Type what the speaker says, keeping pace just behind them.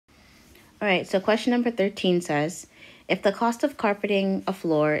All right, so question number 13 says, if the cost of carpeting a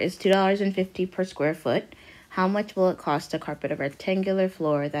floor is $2.50 per square foot, how much will it cost to carpet a rectangular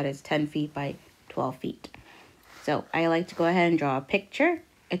floor that is 10 feet by 12 feet? So I like to go ahead and draw a picture.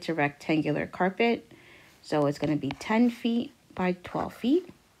 It's a rectangular carpet, so it's going to be 10 feet by 12 feet.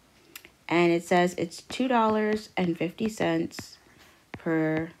 And it says it's $2.50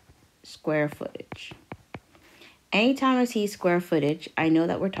 per square footage. Anytime I see square footage, I know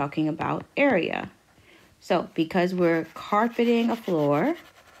that we're talking about area. So because we're carpeting a floor,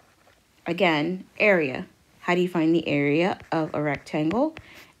 again, area. How do you find the area of a rectangle?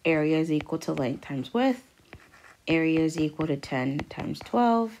 Area is equal to length times width. Area is equal to 10 times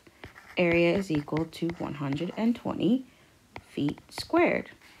 12. Area is equal to 120 feet squared.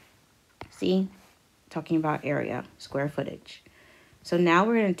 See, talking about area, square footage. So now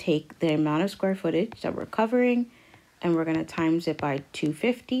we're going to take the amount of square footage that we're covering and we're going to times it by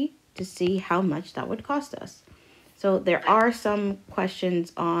 250 to see how much that would cost us. So there are some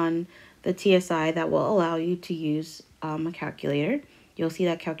questions on the TSI that will allow you to use a calculator. You'll see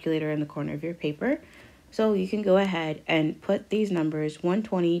that calculator in the corner of your paper. So you can go ahead and put these numbers,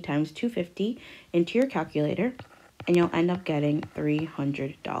 120 times 250, into your calculator, and you'll end up getting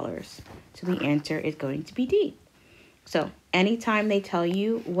 $300. So the answer is going to be D. So anytime they tell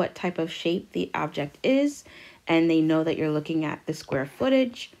you what type of shape the object is, and they know that you're looking at the square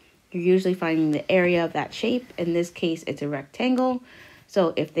footage, you're usually finding the area of that shape. In this case, it's a rectangle.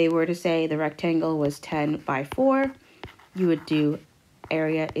 So if they were to say the rectangle was 10 by 4, you would do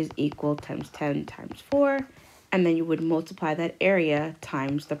area is equal times 10 times 4, and then you would multiply that area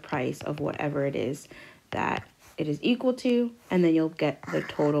times the price of whatever it is that it is equal to, and then you'll get the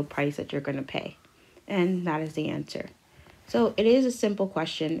total price that you're going to pay. And that is the answer. So it is a simple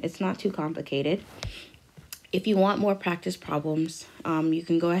question. It's not too complicated. If you want more practice problems, you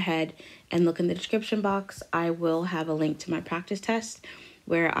can go ahead and look in the description box. I will have a link to my practice test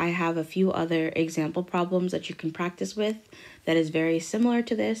where I have a few other example problems that you can practice with that is very similar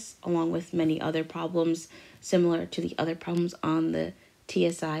to this, along with many other problems similar to the other problems on the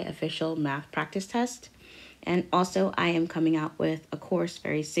TSI official math practice test. And also I am coming out with a course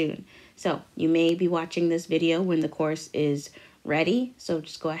very soon. So you may be watching this video when the course is ready. So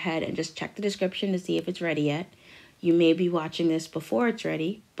just go ahead and just check the description to see if it's ready yet. You may be watching this before it's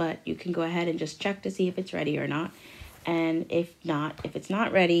ready, but you can go ahead and just check to see if it's ready or not. And if it's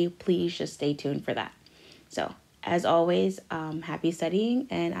not ready, please just stay tuned for that. So as always, happy studying,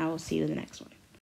 and I will see you in the next one.